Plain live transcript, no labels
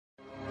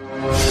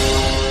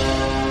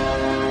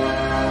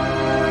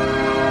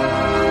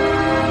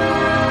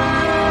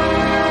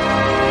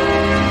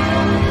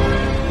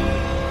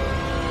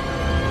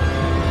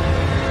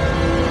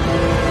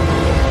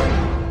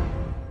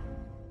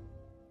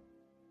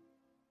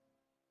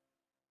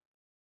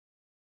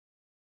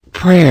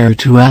prayer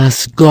to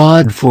ask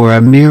God for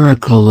a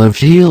miracle of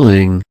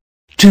healing,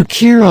 to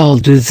cure all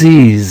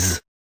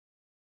disease.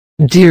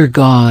 Dear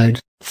God,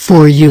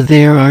 for you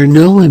there are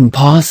no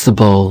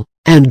impossible,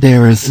 and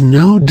there is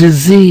no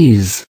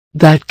disease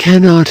that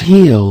cannot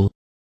heal.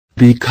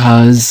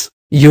 Because,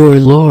 your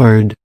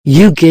Lord,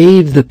 you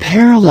gave the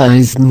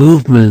paralyzed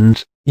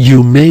movement,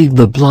 you made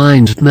the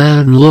blind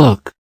man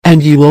look,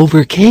 and you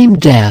overcame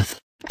death,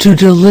 to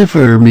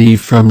deliver me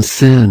from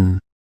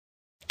sin.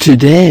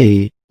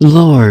 Today,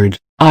 Lord,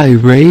 I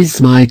raise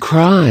my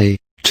cry,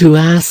 to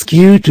ask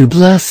you to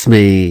bless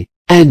me,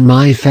 and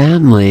my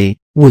family,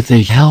 with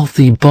a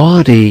healthy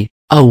body,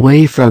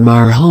 away from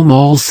our home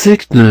all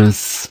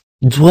sickness,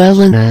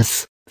 dwell in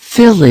us,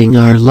 filling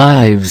our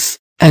lives,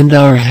 and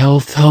our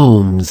health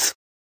homes.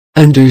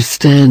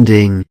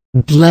 Understanding,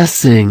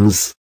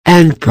 blessings,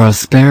 and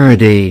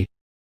prosperity.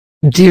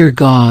 Dear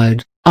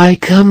God, I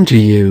come to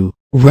you,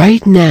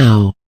 right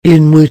now,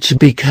 in which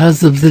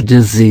because of the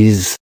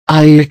disease,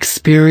 I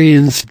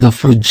experienced the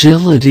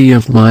fragility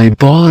of my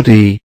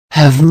body.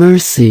 Have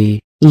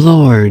mercy,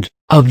 Lord,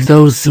 of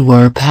those who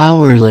are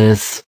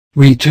powerless,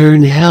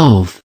 return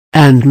health,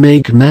 and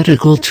make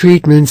medical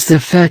treatments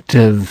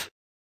effective.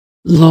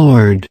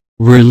 Lord,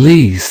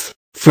 release,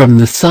 from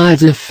the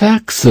side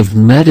effects of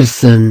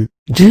medicine,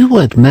 do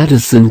what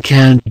medicine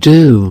can't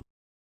do.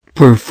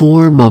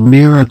 Perform a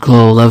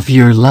miracle of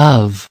your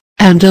love,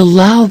 and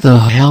allow the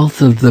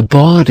health of the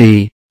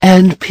body,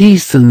 and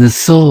peace in the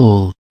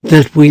soul,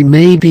 that we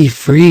may be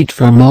freed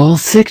from all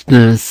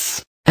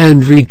sickness,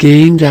 and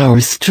regained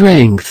our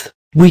strength,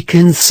 we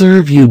can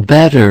serve you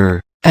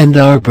better, and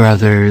our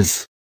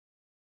brothers.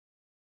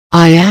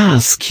 I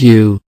ask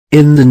you,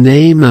 in the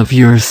name of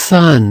your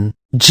Son,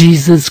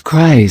 Jesus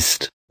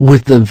Christ,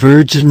 with the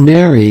Virgin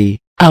Mary,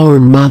 our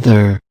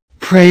Mother,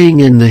 praying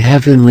in the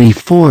heavenly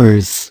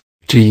force,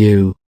 to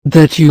you,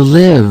 that you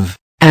live,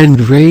 and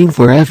reign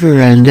forever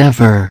and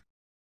ever.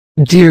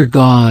 Dear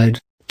God,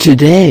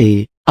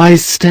 today, I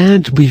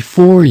stand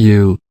before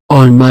you,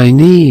 on my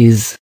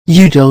knees,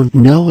 you don't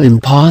know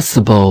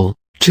impossible,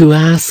 to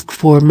ask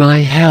for my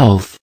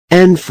health,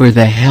 and for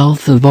the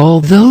health of all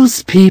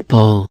those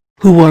people,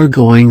 who are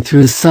going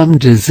through some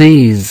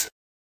disease.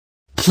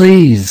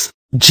 Please,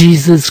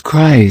 Jesus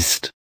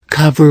Christ,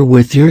 cover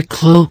with your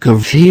cloak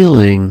of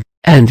healing,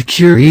 and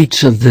cure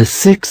each of the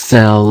sick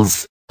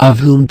cells, of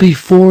whom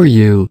before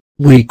you,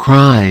 we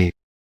cry.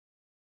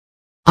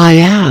 I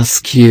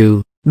ask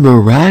you,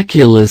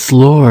 miraculous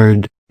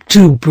Lord,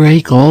 to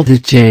break all the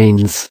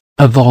chains,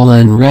 of all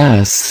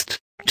unrest,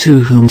 to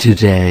whom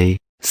today,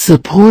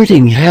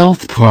 supporting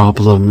health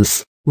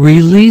problems,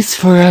 release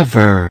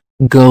forever,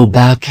 go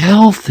back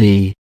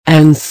healthy,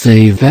 and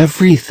save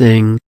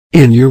everything,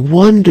 in your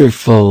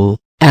wonderful,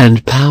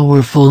 and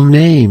powerful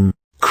name,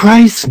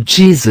 Christ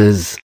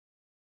Jesus.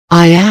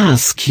 I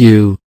ask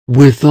you,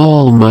 with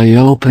all my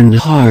open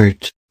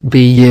heart,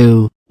 be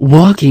you,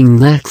 walking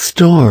next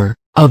door,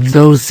 of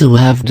those who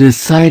have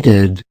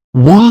decided,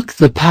 walk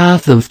the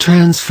path of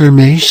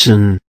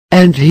transformation,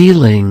 and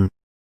healing.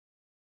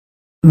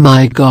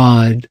 My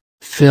God,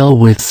 fill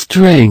with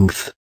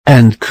strength,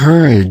 and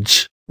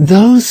courage,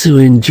 those who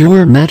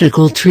endure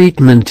medical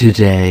treatment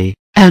today,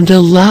 and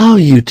allow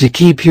you to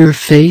keep your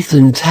faith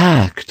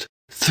intact.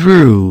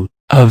 Through,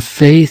 of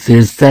faith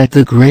is that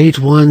the great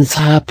ones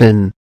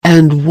happen,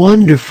 and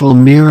wonderful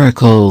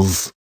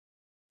miracles.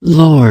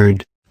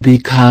 Lord,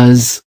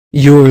 because,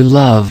 your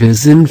love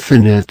is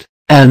infinite,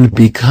 and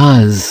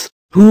because,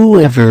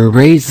 whoever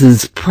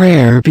raises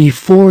prayer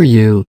before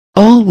you,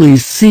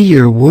 always see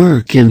your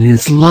work in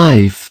his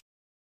life.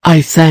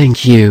 I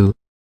thank you.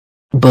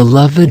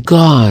 Beloved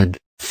God,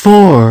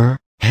 for,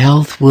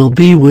 health will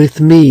be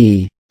with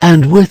me,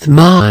 and with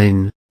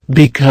mine,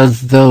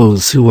 because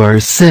those who are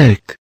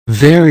sick,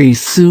 very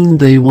soon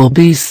they will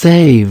be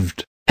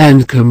saved,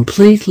 and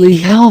completely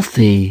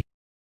healthy.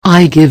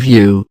 I give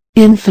you,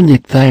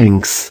 infinite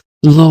thanks,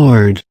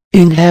 Lord,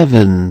 in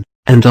heaven,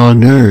 and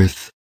on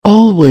earth,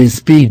 always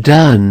be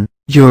done,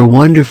 your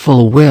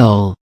wonderful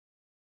will.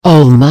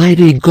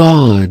 Almighty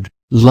God,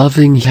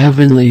 loving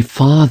Heavenly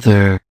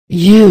Father,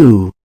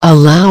 you,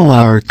 allow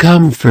our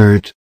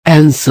comfort,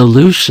 and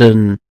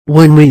solution,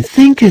 when we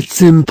think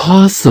it's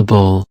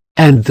impossible,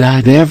 and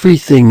that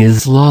everything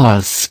is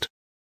lost.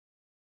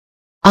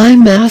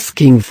 I'm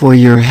asking for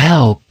your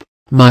help,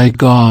 my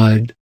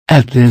God,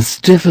 at this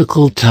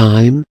difficult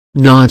time,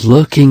 not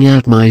looking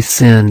at my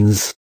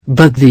sins,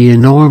 but the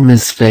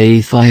enormous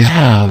faith I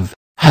have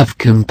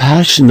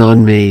compassion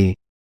on me.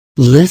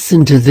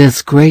 Listen to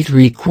this great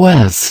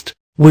request,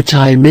 which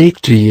I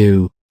make to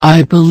you.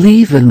 I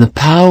believe in the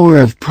power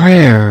of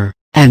prayer,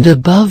 and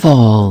above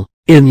all,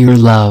 in your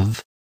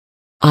love.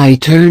 I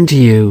turn to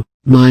you,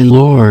 my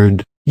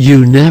Lord,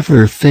 you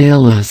never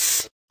fail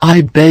us.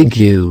 I beg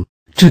you,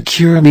 to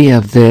cure me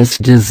of this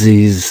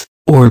disease,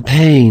 or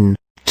pain,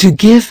 to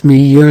give me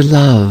your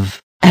love,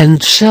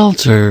 and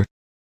shelter.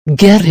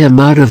 Get him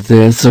out of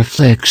this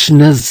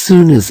affliction as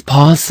soon as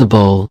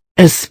possible,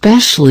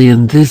 especially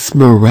in this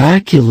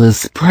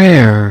miraculous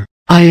prayer.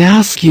 I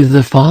ask you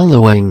the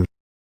following.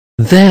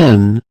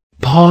 Then,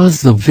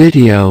 Pause the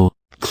video,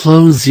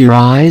 close your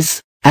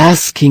eyes,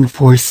 asking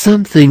for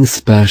something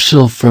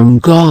special from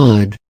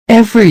God,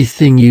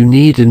 everything you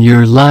need in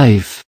your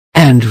life,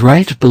 and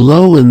write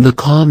below in the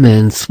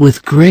comments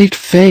with great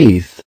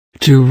faith,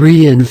 to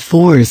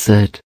reinforce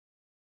it.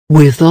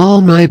 With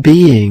all my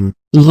being,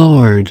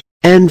 Lord,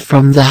 and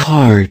from the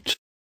heart,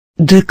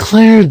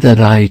 declare that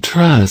I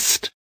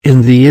trust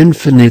in the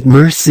infinite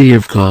mercy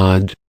of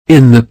God,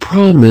 in the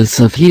promise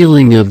of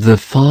healing of the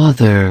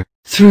Father,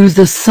 through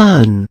the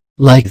Son,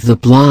 like the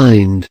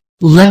blind,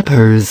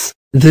 lepers,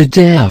 the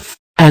deaf,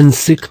 and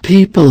sick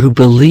people who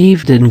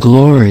believed in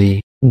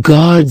glory,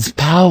 God's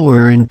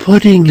power in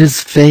putting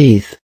his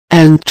faith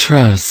and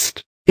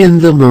trust in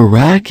the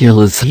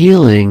miraculous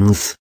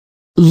healings.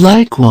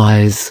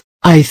 Likewise,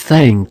 I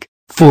thank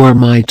for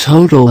my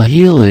total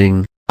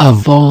healing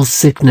of all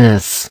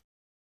sickness.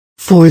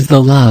 For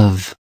the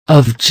love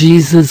of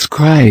Jesus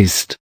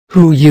Christ,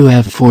 who you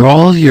have for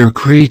all your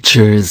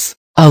creatures,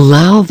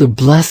 allow the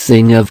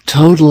blessing of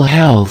total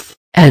health,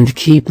 and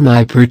keep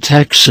my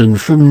protection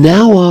from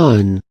now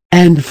on,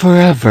 and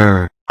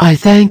forever. I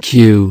thank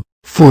you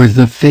for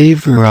the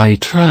favor I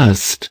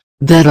trust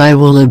that I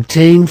will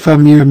obtain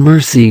from your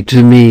mercy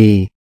to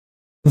me.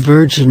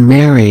 Virgin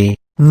Mary,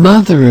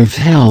 Mother of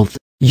Health,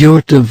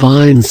 your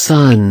divine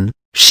Son,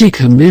 she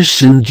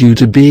commissioned you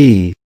to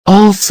be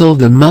also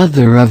the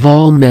mother of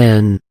all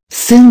men.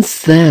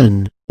 Since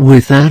then,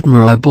 with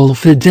admirable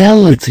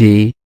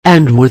fidelity,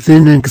 and with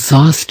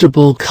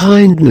inexhaustible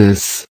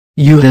kindness,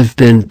 you have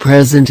been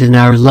present in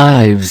our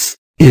lives,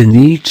 in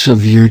each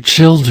of your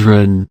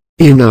children,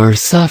 in our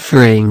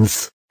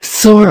sufferings,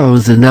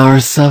 sorrows in our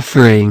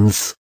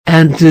sufferings,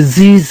 and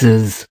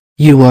diseases.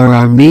 You are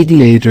our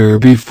mediator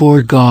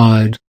before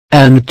God,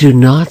 and do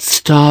not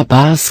stop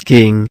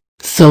asking,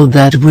 so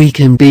that we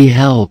can be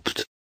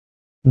helped.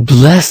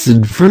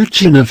 Blessed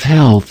Virgin of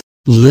Health,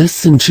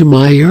 listen to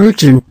my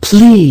urgent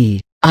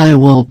plea. I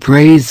will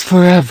praise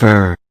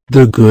forever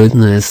the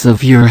goodness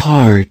of your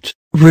heart.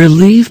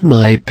 Relieve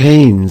my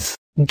pains,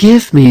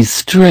 give me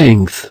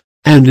strength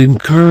and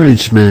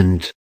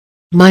encouragement.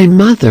 My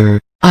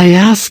Mother, I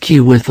ask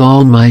you with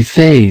all my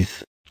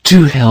faith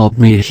to help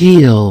me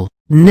heal.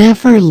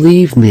 Never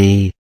leave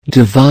me,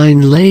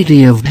 Divine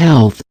Lady of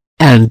Health,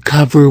 and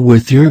cover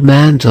with your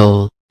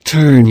mantle.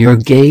 Turn your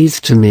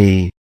gaze to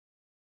me.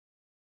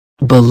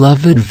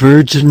 Beloved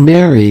Virgin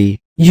Mary,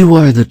 you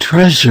are the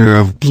treasure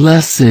of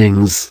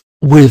blessings.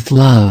 With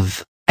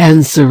love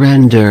and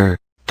surrender,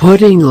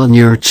 putting on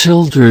your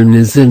children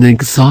is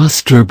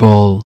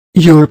inexhaustible.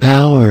 Your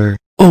power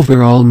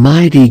over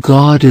Almighty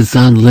God is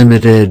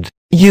unlimited.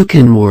 You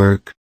can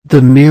work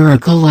the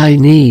miracle I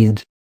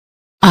need.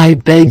 I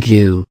beg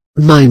you,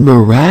 my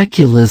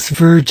miraculous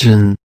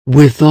Virgin,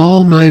 with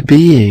all my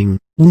being,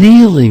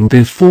 kneeling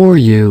before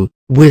you,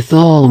 with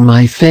all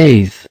my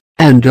faith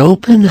and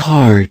open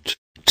heart,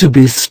 to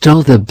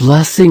bestow the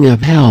blessing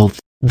of health,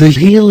 the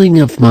healing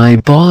of my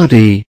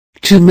body,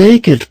 to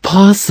make it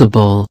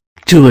possible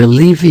to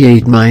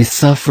alleviate my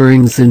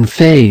sufferings in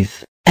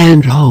faith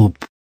and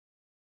hope.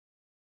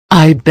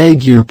 I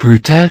beg your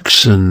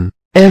protection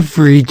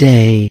every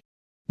day.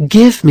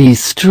 Give me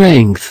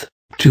strength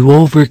to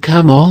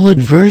overcome all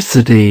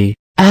adversity.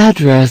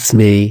 Address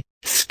me,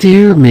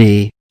 steer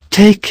me,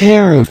 take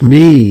care of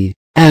me,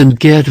 and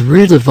get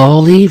rid of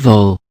all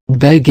evil,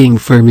 begging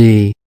for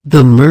me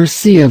the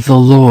mercy of the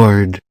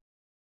Lord.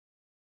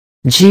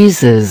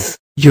 Jesus,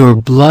 your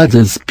blood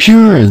is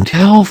pure and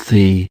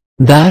healthy,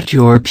 that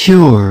your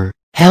pure,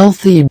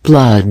 healthy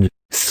blood,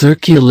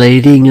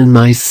 circulating in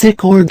my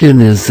sick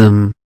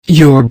organism,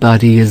 your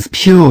body is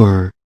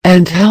pure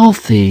and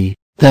healthy,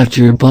 that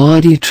your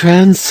body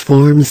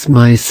transforms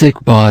my sick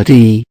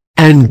body,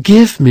 and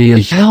give me a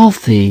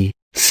healthy,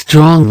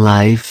 strong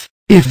life,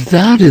 if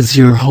that is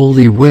your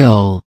holy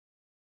will.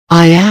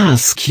 I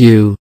ask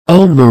you,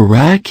 O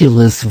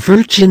miraculous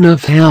Virgin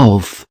of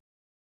Health,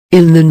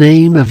 in the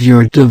name of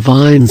your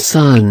divine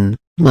Son,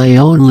 my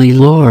only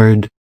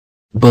Lord,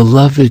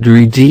 beloved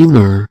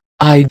Redeemer,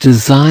 I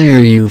desire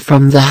you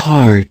from the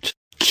heart,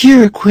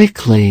 cure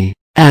quickly,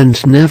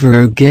 and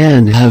never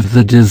again have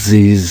the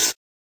disease.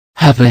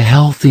 Have a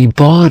healthy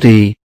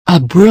body, a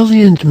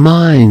brilliant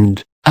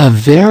mind, a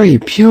very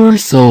pure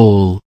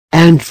soul,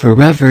 and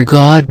forever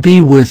God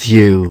be with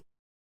you.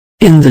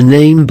 In the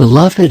name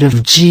beloved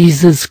of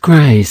Jesus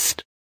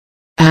Christ.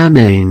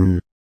 Amen.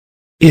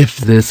 If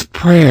this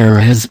prayer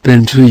has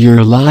been to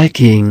your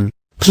liking,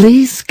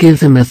 please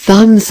give him a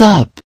thumbs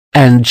up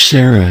and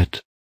share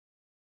it.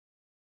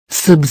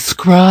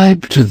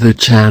 Subscribe to the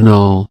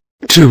channel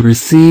to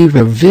receive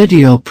a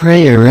video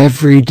prayer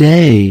every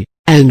day,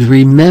 and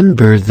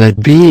remember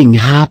that being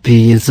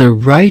happy is a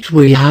right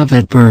we have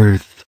at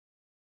birth.